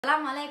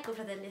Assalamu alaikum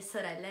fratelli e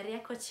sorelle,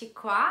 rieccoci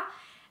qua.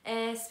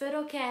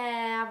 Spero che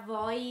a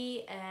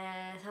voi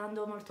sta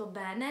andando molto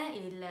bene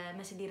il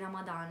mese di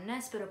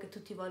Ramadan, spero che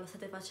tutti voi lo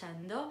state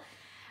facendo.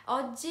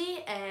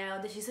 Oggi ho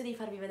deciso di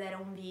farvi vedere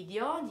un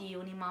video di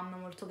un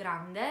imam molto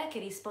grande che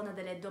risponde a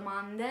delle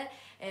domande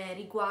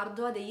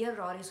riguardo a degli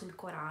errori sul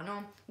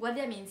Corano.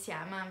 Guardiamo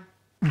insieme.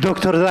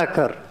 Dr.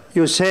 Zakir,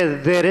 you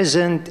said there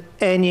isn't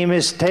any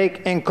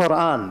mistake in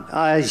Quran.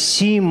 I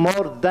see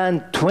more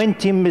than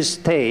 20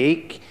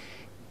 mistakes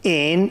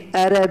in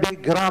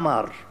Arabic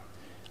grammar,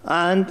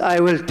 and I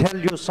will tell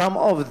you some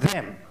of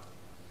them.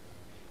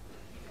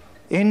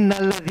 إن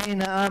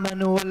الذين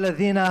آمنوا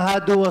والذين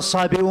هادوا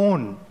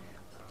والصابئون.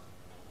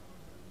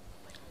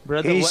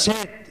 He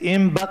said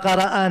in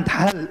Baqarah and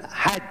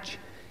Hajj,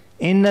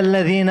 إن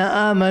الذين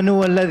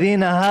آمنوا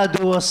والذين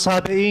هادوا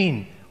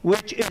والصابئين.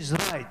 Which is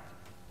right?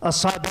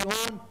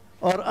 الصابئون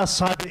or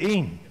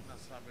الصابئين?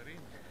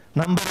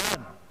 Number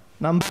one.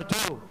 Number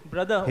two.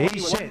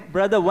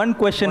 Brother, one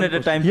question at a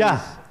time, please. Yeah,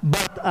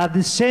 but at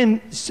the same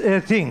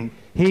thing,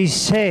 he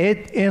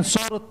said in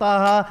Surah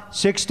Taha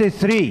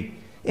 63,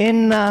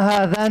 Inna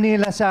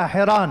hadhani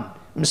lasahiran.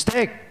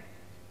 Mistake.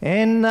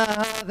 Inna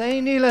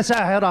hadhani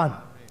lasahiran.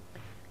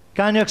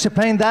 Can you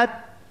explain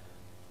that?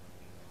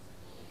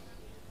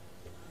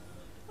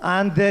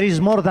 And there is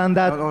more than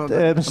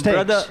that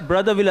mistakes.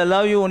 Brother will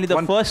allow you only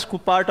the first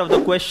part of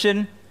the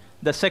question.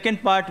 The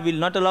second part will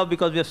not allow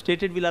because we have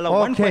stated we'll allow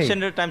one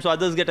question at a time so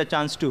others get a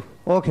chance too.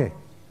 Okay.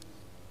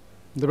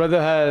 The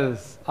brother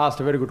has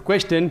asked a very good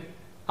question.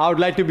 I would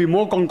like to be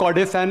more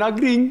concordant and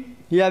agreeing.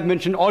 He has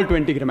mentioned all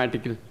 20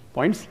 grammatical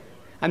points.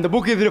 And the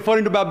book is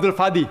referring to Abdul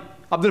Fadi.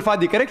 Abdul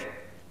Fadi, correct?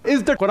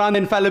 Is the Quran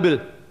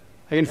infallible?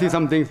 I can see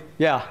some things.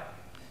 Yeah.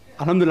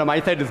 Alhamdulillah, my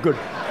side is good.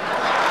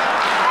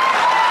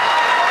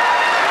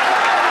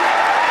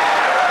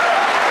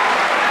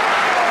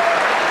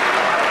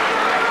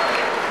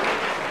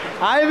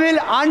 I will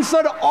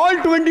answer all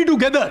 20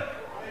 together.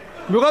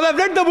 Because I've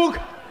read the book.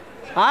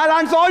 I'll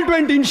answer all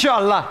 20,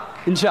 inshallah.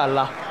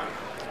 Inshallah.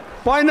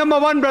 Point number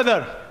one,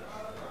 brother.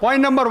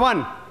 Point number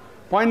one.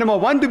 Point number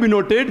one to be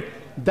noted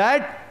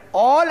that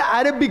all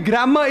Arabic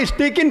grammar is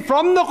taken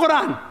from the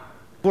Quran.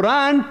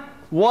 Quran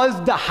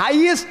was the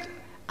highest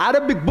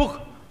Arabic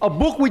book, a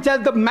book which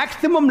has the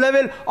maximum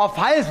level of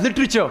highest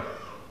literature.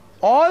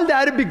 All the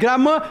Arabic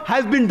grammar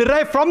has been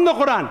derived from the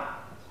Quran.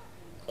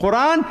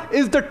 Quran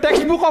is the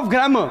textbook of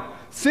grammar.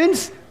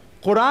 Since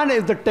Quran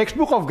is the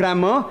textbook of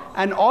grammar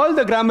and all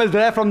the grammar is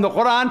derived from the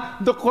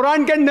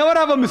Quran can never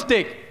have a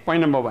mistake. Point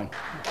number one.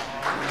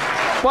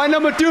 Point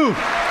number two.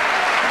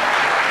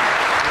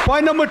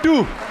 Point number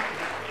two.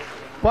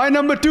 Point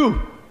number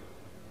two.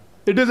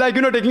 It is like,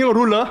 taking a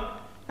ruler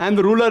and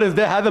the ruler is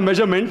there, has a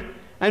measurement,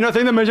 and you're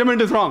saying the measurement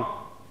is wrong.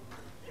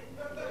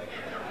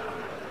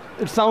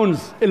 It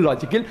sounds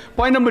illogical.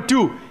 Point number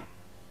two.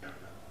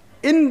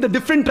 In the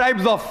different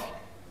tribes of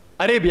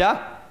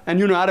Arabia, and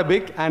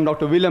Arabic, and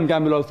Dr. William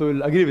Campbell also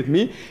will agree with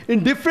me,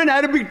 in different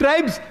Arabic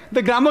tribes,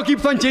 the grammar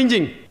keeps on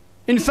changing.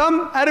 In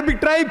some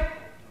Arabic tribe,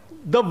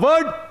 the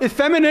word is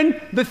feminine,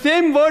 the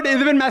same word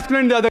is even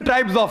masculine in the other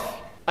tribes of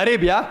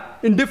Arabia.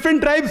 In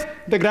different tribes,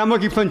 the grammar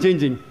keeps on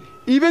changing.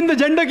 Even the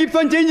gender keeps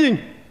on changing.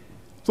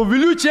 So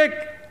will you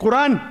check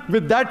Quran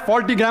with that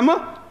faulty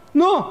grammar?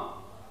 No.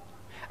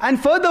 And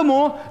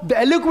furthermore, the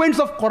eloquence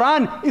of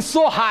Quran is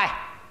so high.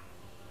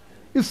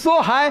 It's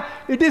so high,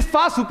 it is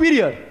far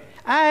superior.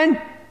 And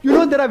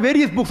there are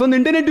various books on the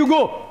internet. You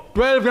go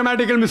 12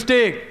 grammatical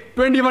mistake,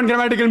 21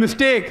 grammatical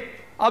mistake,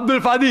 Abdul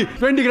Fadi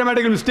 20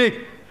 grammatical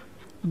mistake.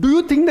 Do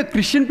you think the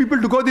Christian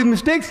people took out these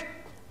mistakes?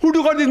 Who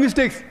took out these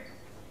mistakes?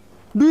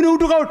 Do you know who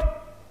took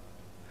out?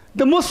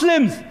 The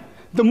Muslims.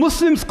 The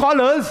Muslim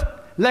scholars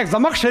like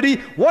Zamakshari,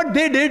 what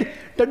they did,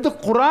 that the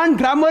Quran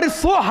grammar is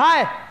so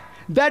high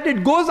that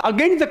it goes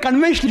against the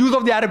conventional use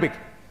of the Arabic.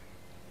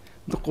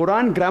 The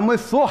Quran grammar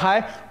is so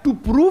high. To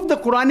prove the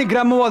Quranic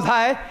grammar was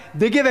high,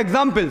 they gave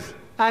examples.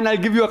 And I'll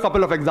give you a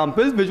couple of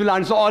examples which will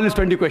answer all his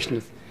 20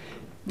 questions.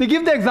 They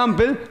give the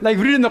example, like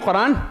read in the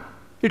Quran,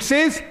 it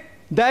says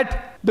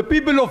that the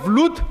people of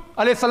Lut,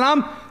 alayhi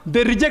salam,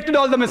 they rejected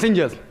all the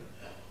messengers.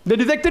 They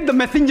rejected the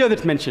messenger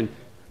that's mentioned.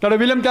 Dr.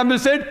 William Campbell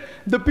said,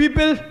 the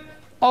people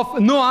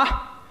of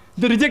Noah,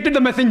 they rejected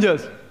the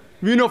messengers.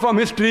 We know from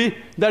history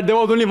that there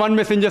was only one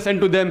messenger sent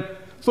to them.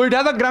 So it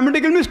has a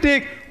grammatical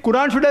mistake.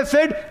 Quran should have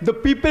said, the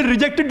people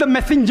rejected the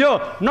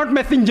messenger, not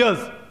messengers.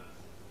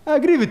 I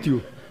agree with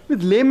you.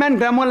 With layman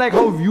grammar like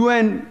how you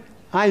and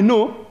I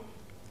know,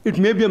 it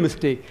may be a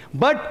mistake.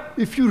 But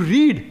if you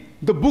read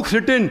the books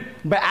written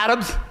by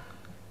Arabs,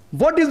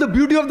 what is the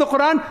beauty of the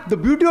Quran? The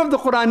beauty of the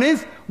Quran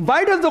is,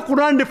 why does the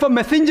Quran refer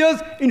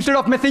messengers instead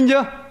of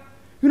messenger?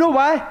 You know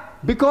why?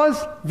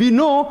 Because we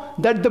know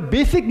that the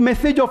basic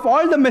message of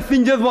all the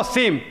messengers was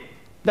same,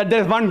 that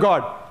there is one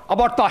God.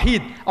 About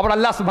Tawheed, about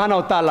Allah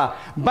subhanahu wa ta'ala.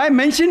 By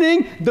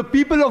mentioning the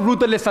people of Lut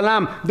alayhi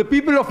salam, the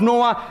people of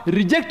Noah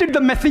rejected the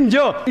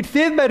messenger. It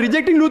says by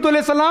rejecting Lut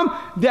alayhi salam,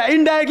 they are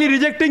indirectly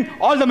rejecting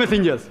all the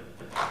messengers.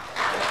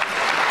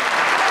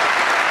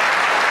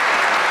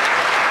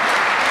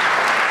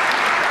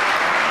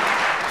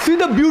 see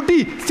the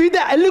beauty, see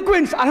the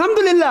eloquence.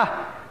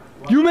 Alhamdulillah.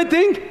 You may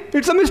think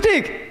it's a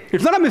mistake.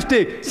 It's not a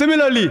mistake.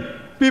 Similarly,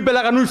 people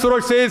like Anush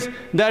Suraj says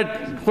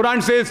that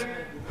Quran says,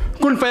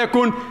 kun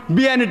fayakun,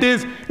 be and it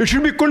is. It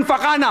should be kun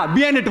fakana,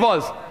 be and it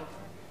was.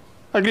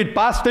 Agreed,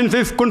 past tense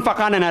is kun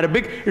fakana in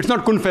Arabic. It's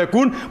not kun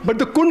fayakun, but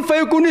the kun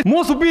fayakun is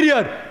more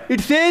superior.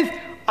 It says,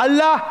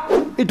 Allah,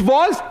 it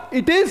was,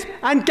 it is,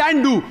 and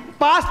can do.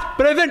 Past,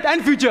 present,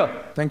 and future.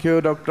 Thank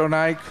you, Dr.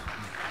 Naik.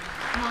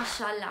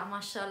 Mashallah,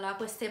 mashallah,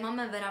 questo imam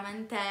è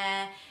veramente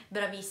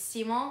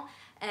bravissimo.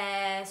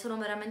 Sono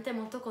veramente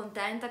molto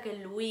contenta che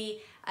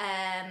lui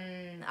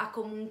ha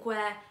comunque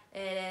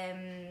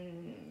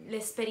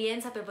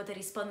l'esperienza per poter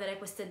rispondere a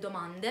queste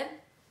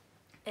domande.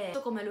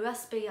 Come lui ha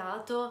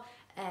spiegato,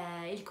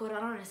 il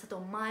Corano non è stato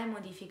mai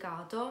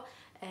modificato,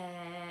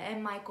 è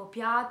mai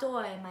copiato,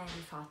 è mai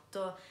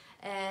rifatto.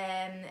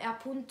 E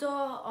appunto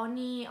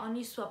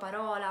ogni sua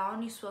parola,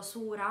 ogni sua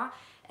sura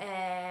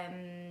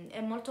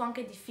è molto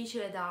anche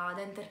difficile da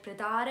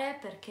interpretare,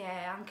 perché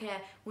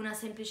anche una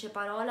semplice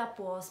parola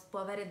può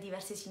avere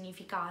diversi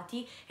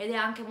significati ed è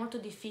anche molto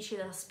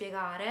difficile da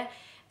spiegare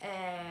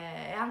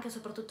e anche e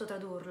soprattutto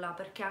tradurla,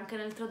 perché anche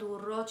nel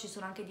tradurlo ci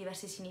sono anche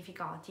diversi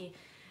significati.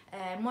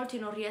 Molti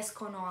non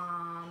riescono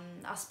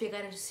a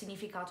spiegare il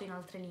significato in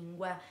altre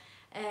lingue.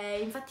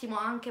 Infatti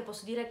anche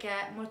posso dire che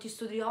molti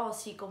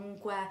studiosi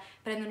comunque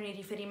prendono in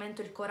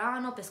riferimento il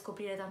Corano per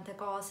scoprire tante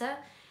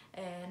cose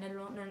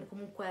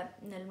comunque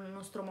nel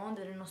nostro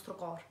mondo e nel nostro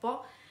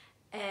corpo,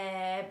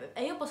 e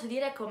io posso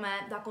dire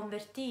come da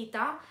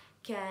convertita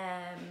che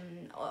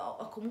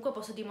comunque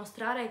posso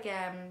dimostrare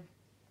che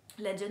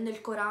leggendo il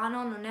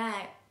Corano non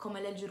è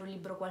come leggere un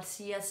libro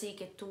qualsiasi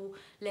che tu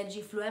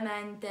leggi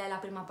fluente la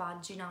prima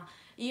pagina.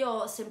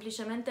 Io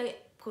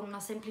semplicemente con una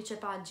semplice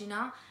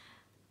pagina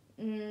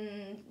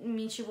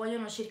mi ci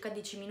vogliono circa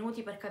 10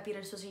 minuti per capire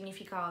il suo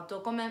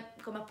significato, come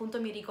appunto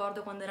mi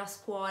ricordo quando ero a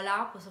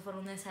scuola. Posso fare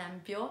un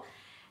esempio?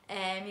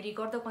 Mi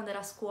ricordo quando ero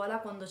a scuola,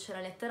 quando c'era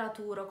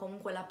letteratura o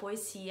comunque la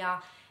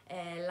poesia,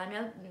 la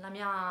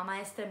mia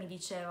maestra mi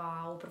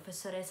diceva, o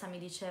professoressa mi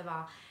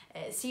diceva,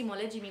 Simo,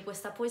 leggimi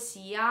questa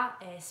poesia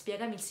e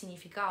spiegami il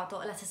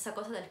significato. È la stessa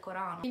cosa del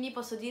Corano. Quindi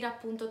posso dire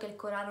appunto che il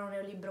Corano non è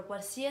un libro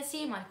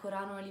qualsiasi, ma il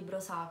Corano è un libro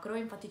sacro.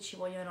 Infatti ci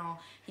vogliono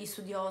gli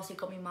studiosi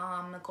come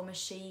imam, come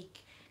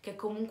sheikh, che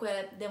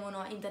comunque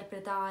devono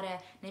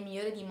interpretare nel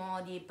migliore dei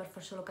modi per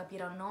farcelo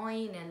capire a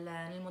noi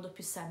nel modo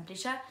più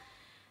semplice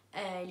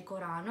il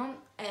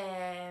Corano.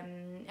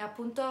 E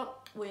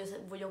appunto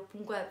voglio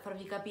comunque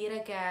farvi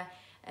capire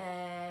che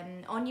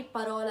ogni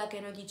parola che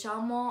noi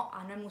diciamo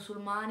a noi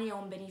musulmani ha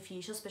un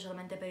beneficio,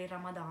 specialmente per il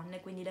Ramadan,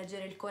 quindi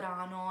leggere il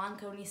Corano,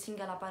 anche ogni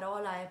singola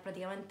parola è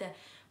praticamente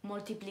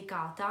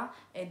moltiplicata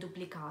e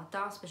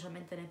duplicata,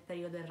 specialmente nel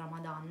periodo del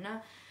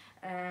Ramadan.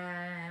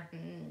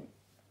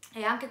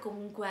 E anche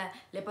comunque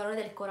le parole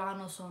del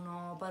Corano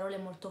sono parole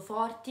molto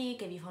forti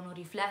che vi fanno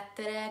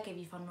riflettere, che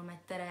vi fanno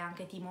mettere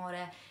anche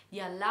timore di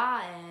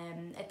Allah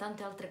e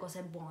tante altre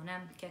cose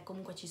buone che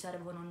comunque ci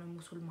servono a noi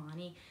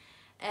musulmani.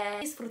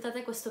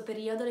 Sfruttate questo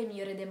periodo nei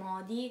migliori dei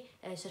modi,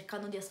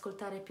 cercando di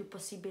ascoltare il più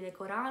possibile il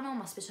Corano,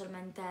 ma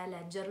specialmente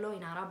leggerlo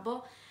in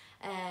arabo.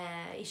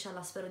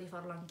 Inshallah spero di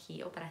farlo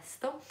anch'io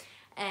presto.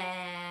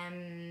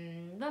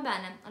 Va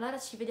bene, allora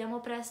ci vediamo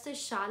presto,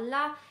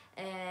 inshallah.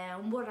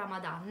 Un buon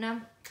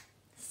Ramadan.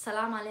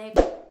 Salam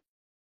alaikum.